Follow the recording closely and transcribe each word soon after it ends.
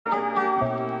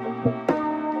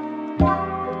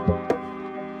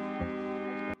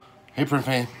Hey,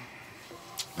 Printfay.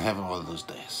 I'm having one of those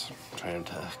days. I'm trying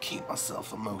to keep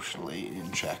myself emotionally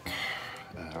in check.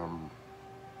 I've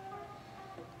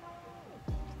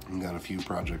got a few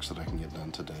projects that I can get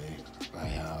done today. I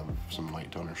have some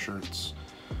light toner shirts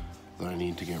that I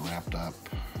need to get wrapped up.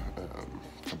 A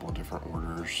couple of different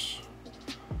orders.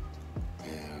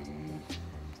 And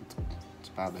that's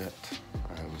about it.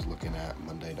 I was looking at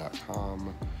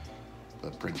Monday.com,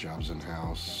 the print jobs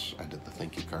in-house. I did the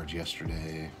thank you cards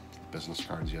yesterday, business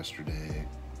cards yesterday.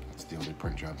 That's the only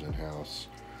print jobs in-house.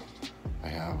 I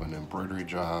have an embroidery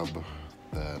job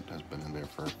that has been in there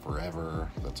for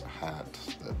forever. That's a hat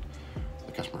that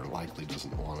the customer likely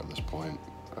doesn't want at this point.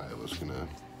 I was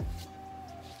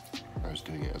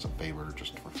doing it as a favor,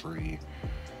 just for free.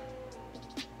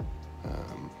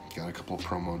 Got a couple of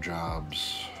promo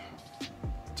jobs.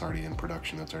 It's already in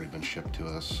production. It's already been shipped to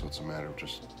us, so it's a matter of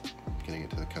just getting it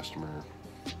to the customer.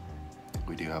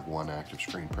 We do have one active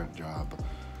screen print job,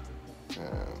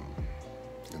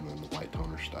 and then the light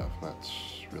toner stuff. That's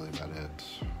really about it.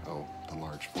 Oh, the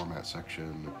large format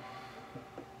section,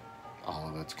 all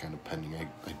of it's kind of pending.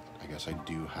 I guess I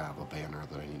do have a banner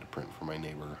that I need to print for my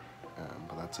neighbor,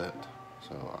 but that's it.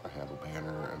 So I have a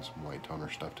banner and some white toner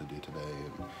stuff to do today,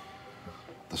 and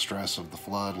the stress of the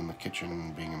flood and the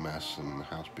kitchen being a mess and the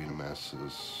house being a mess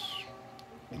is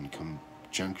in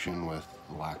conjunction with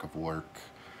the lack of work.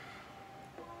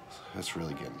 It's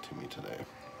really getting to me today.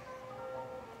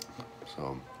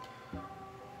 So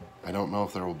I don't know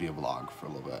if there will be a vlog for a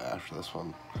little bit after this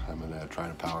one. I'm gonna try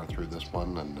to power through this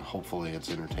one, and hopefully it's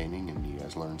entertaining and you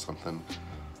guys learn something.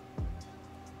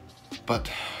 But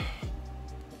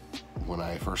when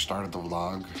I first started the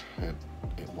vlog,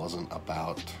 it wasn't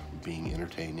about being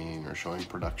entertaining or showing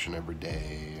production every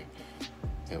day.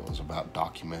 It was about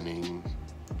documenting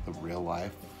the real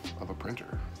life of a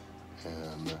printer.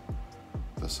 And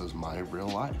this is my real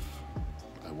life.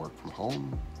 I work from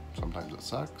home. Sometimes it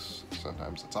sucks.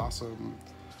 Sometimes it's awesome.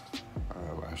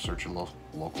 I was searching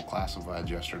local classifieds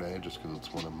yesterday just because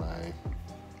it's one of my,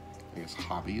 I guess,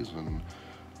 hobbies. And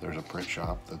there's a print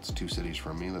shop that's 2 cities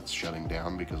from me that's shutting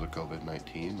down because of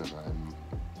COVID-19, and I'm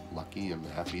lucky and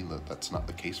happy that that's not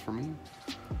the case for me.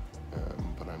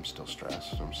 But I'm still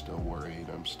stressed. I'm still worried.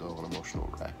 I'm still an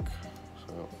emotional wreck.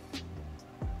 So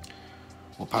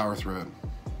we'll power through it.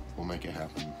 We'll make it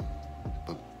happen.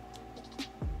 But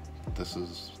this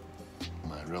is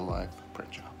my real life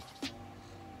print job.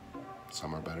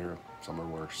 Some are better, some are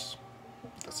worse.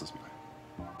 This is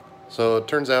mine. So it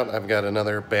turns out I've got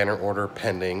another banner order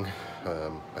pending.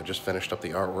 I just finished up the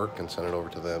artwork and sent it over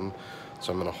to them.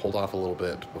 So I'm gonna hold off a little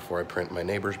bit before I print my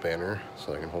neighbor's banner,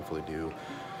 so I can hopefully do,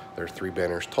 there are 3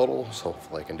 banners total, so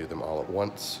hopefully I can do them all at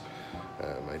once.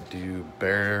 I do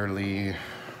barely,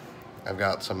 I've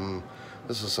got some,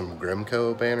 this is some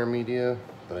Grimco banner media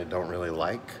that I don't really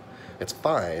like. It's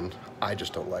fine, I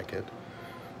just don't like it.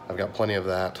 I've got plenty of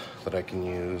that I can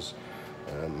use.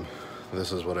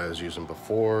 This is what I was using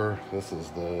before. This is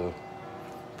the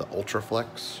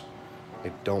Ultraflex.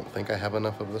 I don't think I have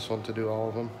enough of this one to do all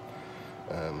of them.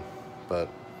 But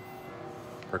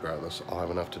regardless, I'll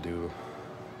have enough to do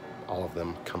all of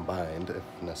them combined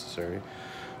if necessary.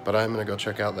 But I'm gonna go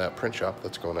check out that print shop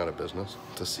that's going out of business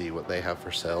to see what they have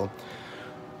for sale.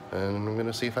 And I'm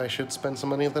gonna see if I should spend some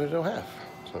money that I don't have.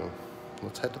 So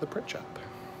let's head to the print shop.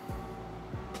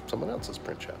 Someone else's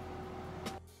print shop.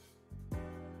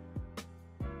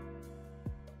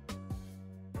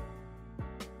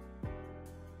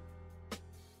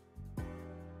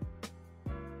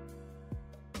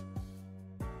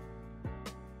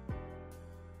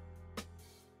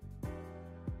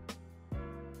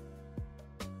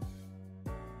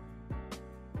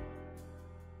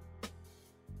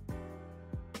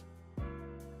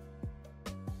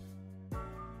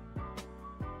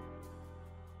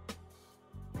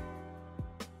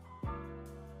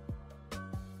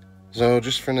 So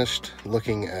just finished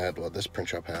looking at what this print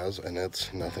shop has, and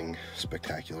it's nothing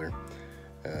spectacular.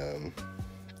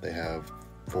 They have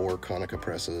 4 Konica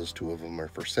presses. 2 of them are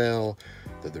for sale.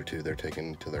 The other 2 they're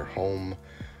taking to their home.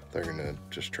 They're gonna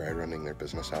just try running their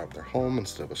business out of their home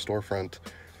instead of a storefront.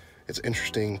 It's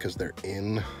interesting because they're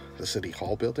in the City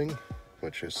Hall building,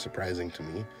 which is surprising to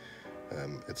me.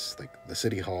 It's like the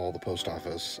City Hall, the post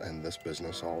office, and this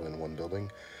business all in one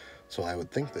building. So I would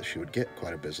think that she would get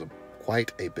quite a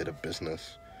bit of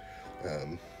business,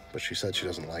 but she said she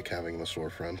doesn't like having the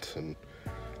storefront and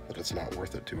that it's not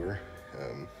worth it to her.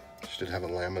 She did have a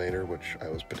laminator, which I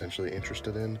was potentially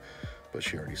interested in, but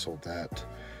she already sold that.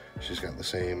 She's got the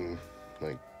same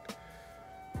like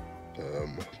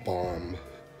BOM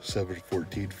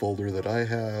 714 folder that I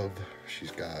have.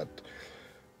 She's got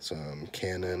some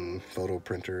Canon photo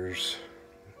printers,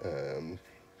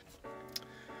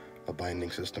 a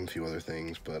binding system, a few other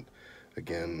things, but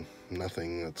again,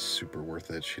 nothing that's super worth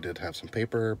it. She did have some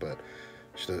paper, but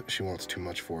she wants too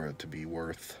much for it to be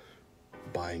worth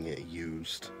buying it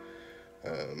used.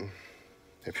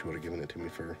 If she would have given it to me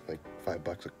for like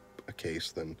 $5 a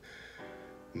case, then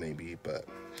maybe, but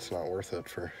it's not worth it.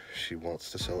 She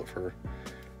wants to sell it for,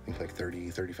 I think, like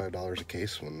 $35 a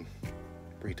case when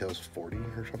retail's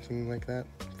 $40 or something like that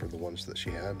for the ones that she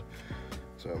had.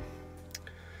 So,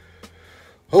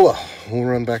 oh well, we'll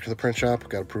run back to the print shop.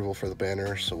 Got approval for the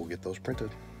banner, so we'll get those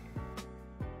printed.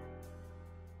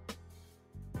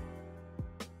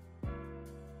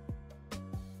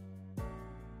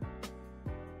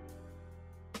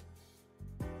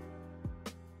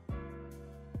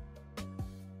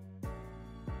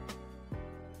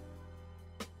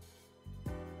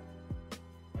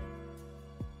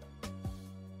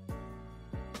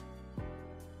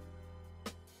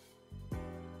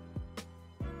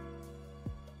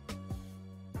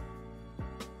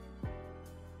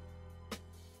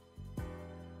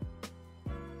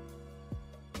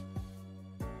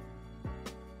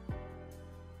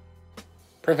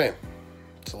 Print fam,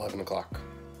 it's 11 o'clock.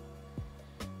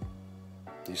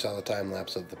 You saw the time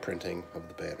lapse of the printing of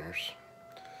the banners.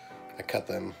 I cut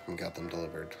them and got them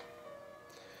delivered.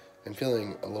 I'm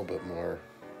feeling a little bit more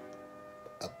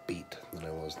upbeat than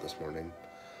I was this morning.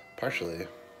 Partially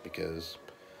because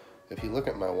if you look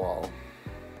at my wall,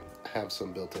 I have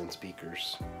some built-in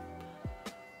speakers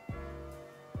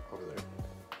over there.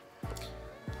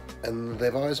 And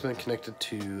they've always been connected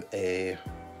to a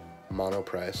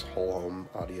monoprice whole home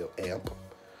audio amp,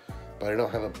 but I don't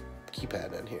have a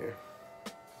keypad in here.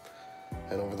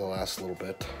 And over the last little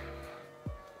bit,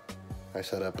 I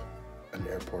set up an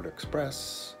Airport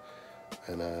Express,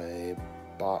 and I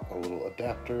bought a little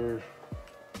adapter.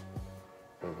 I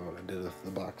don't know what I did with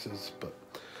the boxes, but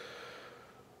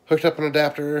hooked up an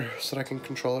adapter so that I can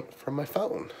control it from my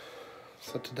phone.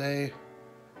 So today,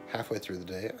 halfway through the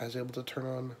day, I was able to turn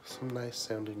on some nice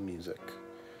sounding music.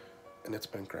 And it's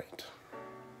been great.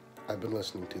 I've been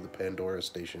listening to the Pandora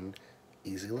station,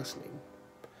 Easy Listening.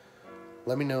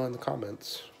 Let me know in the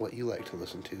comments what you like to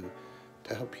listen to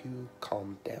help you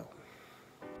calm down.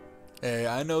 Hey,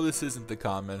 I know this isn't the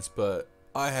comments, but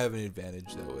I have an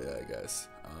advantage that way, I guess.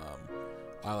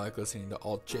 I like listening to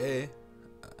Alt J.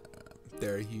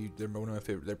 They're one of my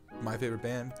favorite. They're my favorite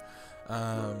band.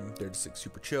 They're just like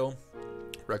super chill.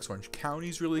 Rex Orange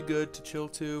County's really good to chill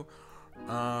to.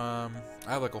 I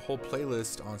have like a whole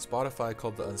playlist on Spotify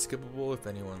called The Unskippable if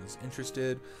anyone's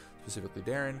interested, specifically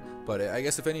Darren. But I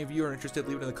guess if any of you are interested,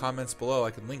 leave it in the comments below.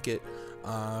 I can link it.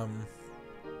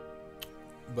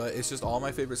 But it's just all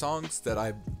my favorite songs that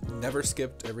I've never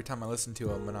skipped every time I listen to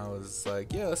them. And I was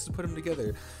like, yeah, let's just put them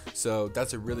together. So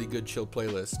that's a really good chill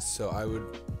playlist. So I would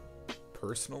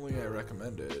personally, I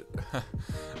recommend it.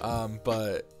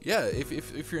 But yeah, if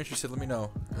you're interested, let me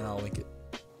know and I'll link it.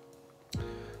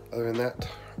 Other than that,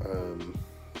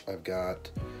 I've got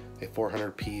a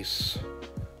 400 piece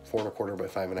 4 1/4 by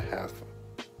 5.5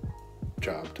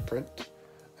 job to print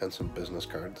and some business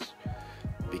cards.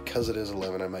 Because it is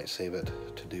 11, I might save it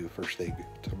to do first thing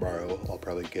tomorrow. I'll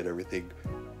probably get everything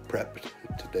prepped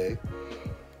today.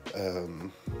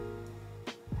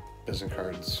 Business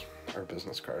cards are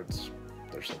business cards.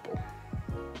 They're simple.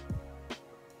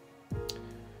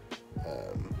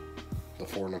 The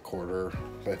 4 1/4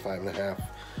 by 5.5.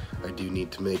 I do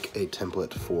need to make a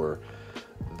template for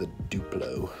the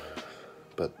Duplo,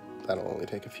 but that'll only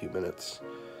take a few minutes.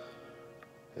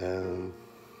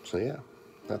 So yeah,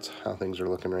 that's how things are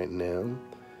looking right now.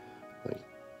 Like,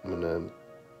 I'm gonna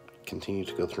continue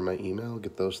to go through my email,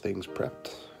 get those things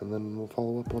prepped, and then we'll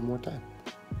follow up one more time.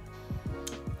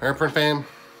 Alright, print fam,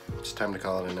 it's time to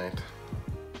call it a night.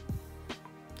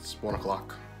 It's 1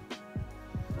 o'clock.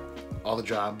 All the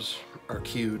jobs are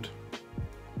queued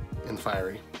in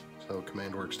Fiery, so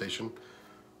command workstation.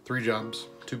 3 jobs,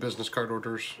 2 business card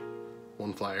orders,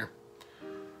 1 flyer.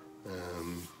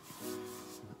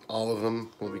 All of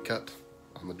them will be cut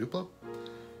on the Duplo,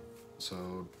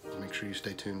 so make sure you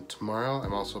stay tuned tomorrow.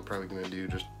 I'm also probably going to do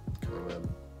just kind of an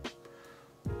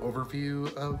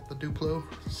overview of the Duplo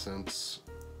since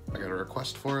I got a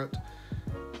request for it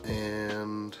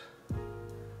and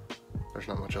there's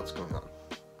not much else going on,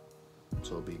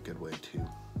 so it'll be a good way to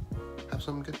have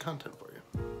some good content for you.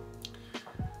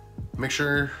 Make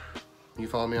sure you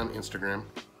follow me on Instagram.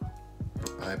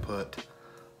 I put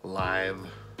live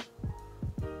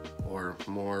or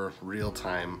more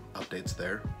real-time updates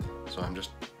there. So I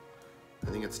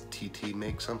think it's TT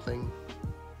Make Something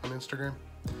on Instagram.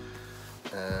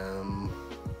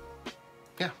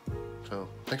 Yeah,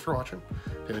 thanks for watching.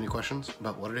 If you have any questions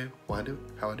about what I do, why I do it,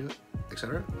 how I do it,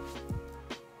 etc.,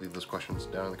 leave those questions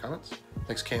down in the comments.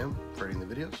 Thanks, Cam, for editing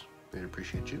the videos. Really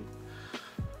appreciate you.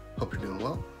 Hope you're doing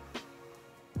well.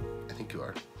 I think you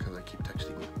are, because I keep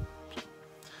texting you. So.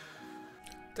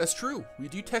 That's true. We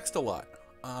do text a lot.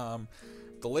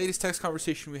 The latest text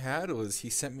conversation we had was he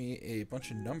sent me a bunch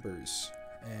of numbers,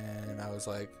 and I was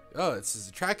like, oh, this is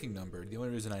a tracking number. The only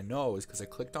reason I know is because I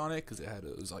clicked on it, because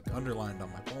it was like underlined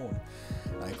on my phone.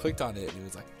 And I clicked on it, and it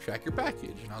was like, track your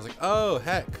package. And I was like, oh,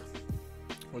 heck.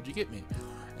 What'd you get me?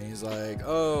 And he's like,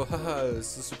 oh, haha,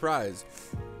 it's a surprise.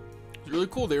 It's really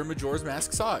cool. They were Majora's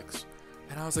Mask socks.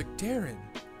 And I was like, Darren,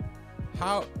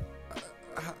 how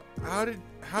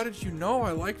did you know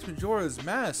I liked Majora's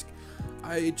Mask?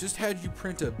 I just had you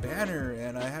print a banner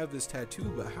and I have this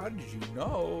tattoo, but how did you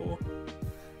know?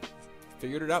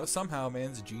 Figured it out somehow,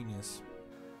 man's a genius.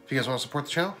 If you guys want to support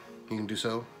the channel, you can do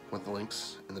so with the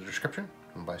links in the description.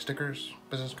 You can buy stickers,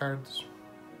 business cards,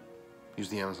 use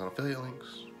the Amazon affiliate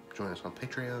links, join us on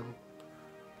Patreon,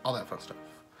 all that fun stuff.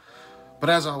 But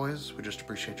as always, we just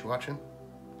appreciate you watching.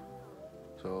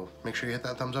 So make sure you hit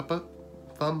that thumbs up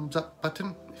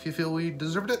button if you feel we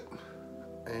deserved it.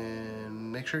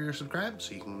 And make sure you're subscribed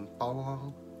so you can follow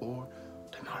along for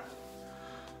tomorrow.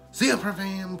 See ya,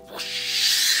 fam.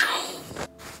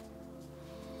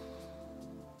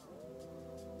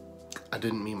 I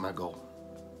didn't meet my goal.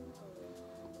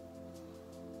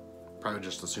 Probably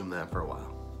just assumed that for a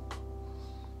while.